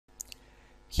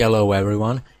Hello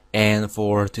everyone, and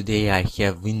for today I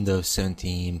have Windows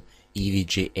 17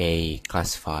 EVGA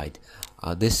classified.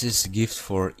 This is a gift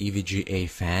for EVGA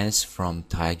fans from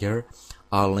Tiger.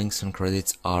 Our links and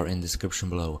credits are in the description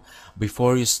below.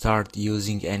 Before you start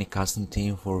using any custom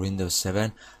theme for Windows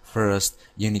 7, first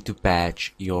you need to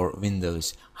patch your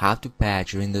Windows. How to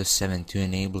patch Windows 7 to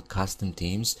enable custom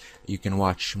themes? You can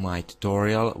watch my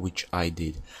tutorial which I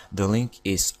did. The link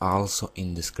is also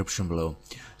in the description below.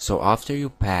 So after you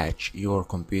patch your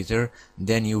computer,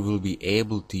 then you will be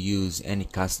able to use any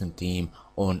custom theme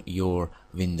on your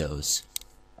Windows.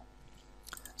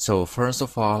 So first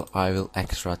of all, I will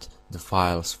extract the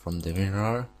files from the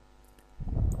WinRAR.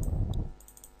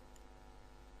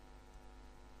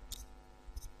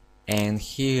 And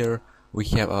here we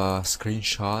have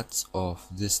screenshots of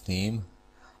this theme,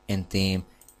 and theme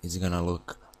is gonna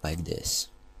look like this.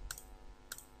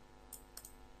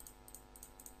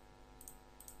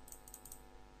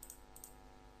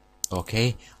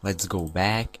 Okay, let's go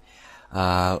back.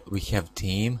 We have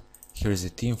theme. Here's the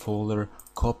theme folder.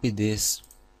 Copy this,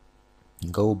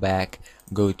 go back,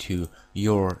 go to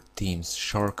your theme's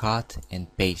shortcut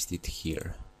and paste it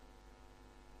here.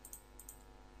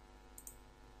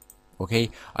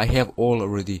 Okay, I have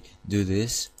already do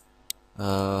this.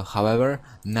 However,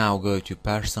 now go to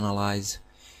personalize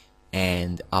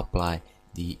and apply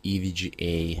the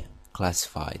EVGA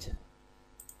classified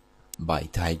by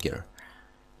Tiger.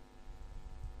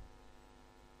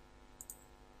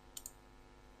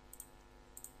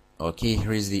 Okay,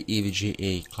 here is the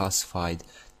EVGA classified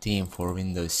theme for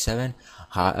Windows 7.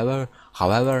 However,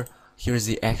 here's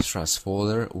the extras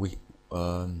folder with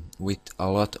a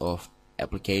lot of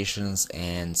applications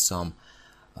and some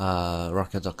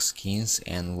Rocketdock skins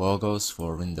and logos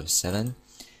for Windows 7.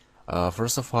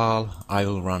 First of all, I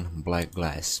will run Black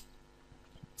Glass.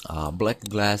 Black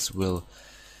Glass will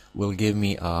give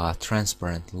me a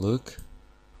transparent look.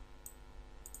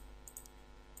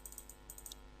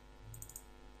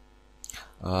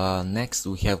 Next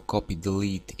we have copy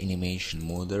delete animation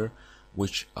modder,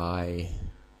 which I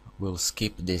will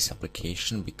skip this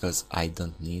application because I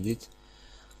don't need it.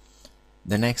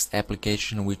 The next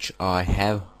application which I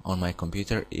have on my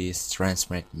computer is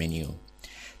transparent menu.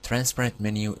 Transparent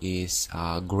menu is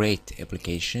a great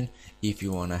application if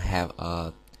you wanna have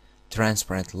a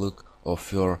transparent look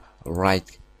of your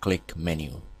right click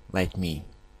menu like me.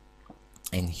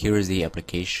 And here is the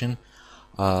application.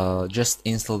 Just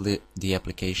install the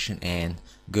application and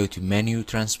go to menu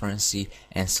transparency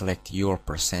and select your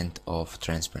percent of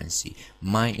transparency.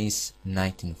 Mine is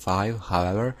 19.5.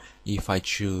 However, if I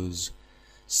choose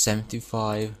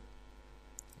 75,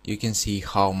 you can see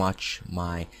how much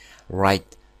my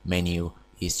right menu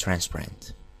is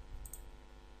transparent.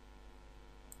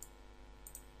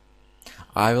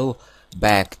 I will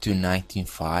back to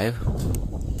 19.5.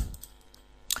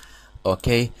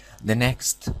 Okay, the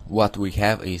next what we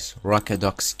have is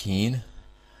Rocketdock skin.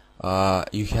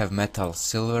 You have metal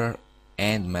silver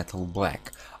and metal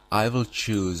black. I will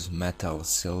choose metal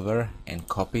silver and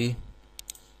copy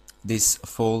this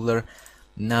folder.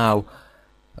 Now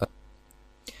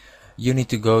you need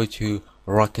to go to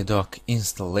Rocketdock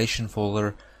installation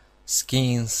folder,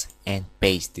 skins, and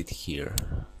paste it here.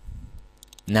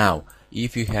 Now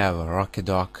if you have a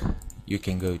Rocketdock, you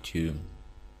can go to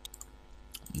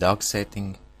dock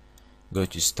setting, go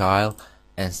to style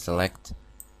and select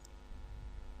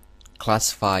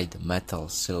classified metal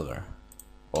silver.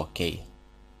 Okay,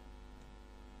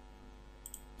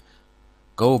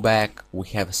 go back. We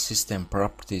have system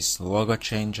properties logo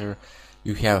changer.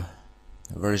 You have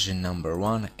version number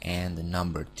 1 and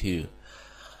number 2.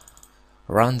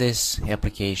 Run this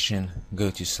application,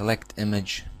 go to select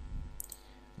image,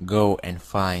 go and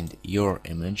find your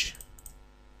image.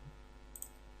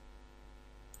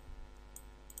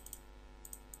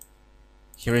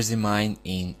 Here is mine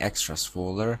in extras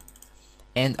folder,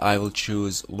 and I will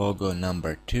choose logo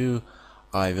number 2.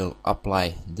 I will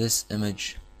apply this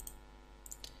image.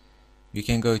 You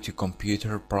can go to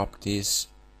computer properties.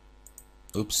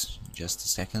 Oops, just a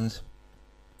second.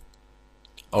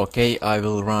 Okay, I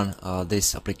will run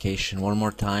this application one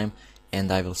more time,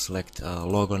 and I will select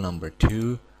logo number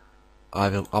 2. I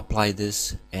will apply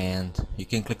this, and you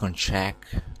can click on check,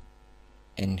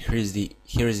 and here is the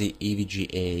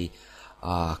EVGA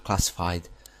classified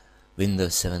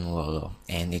Windows 7 logo,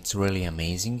 and it's really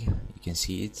amazing. You can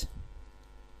see it.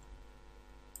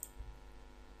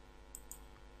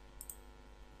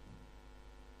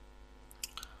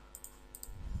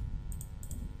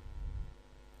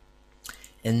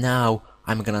 And now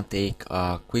I'm gonna take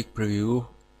a quick preview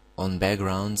on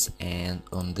backgrounds and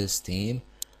on this theme.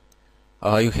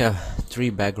 You have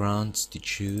 3 backgrounds to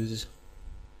choose.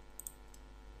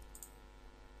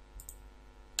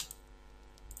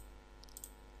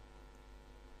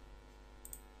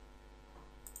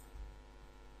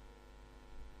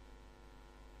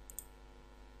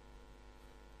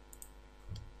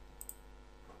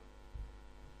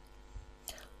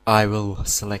 I will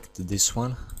select this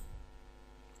one.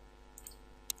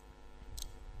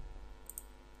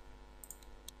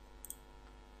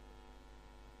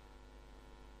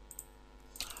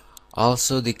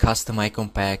 Also, the custom icon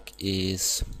pack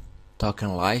is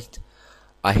token light.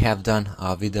 I have done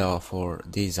a video for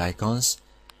these icons.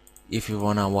 If you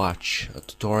wanna watch a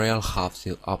tutorial how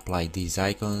to apply these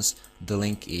icons, the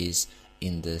link is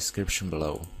in the description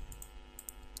below.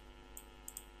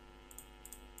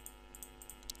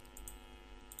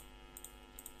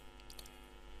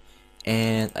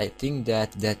 And I think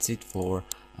that's it for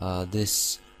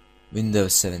this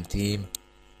Windows 17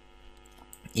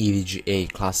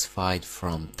 EVGA classified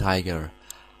from Tiger.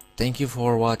 Thank you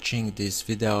for watching this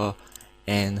video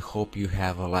and hope you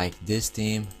have liked this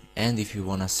theme, and if you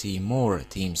wanna see more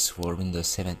themes for Windows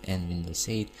 7 and Windows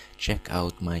 8, check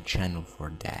out my channel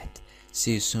for that.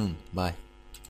 See you soon, bye.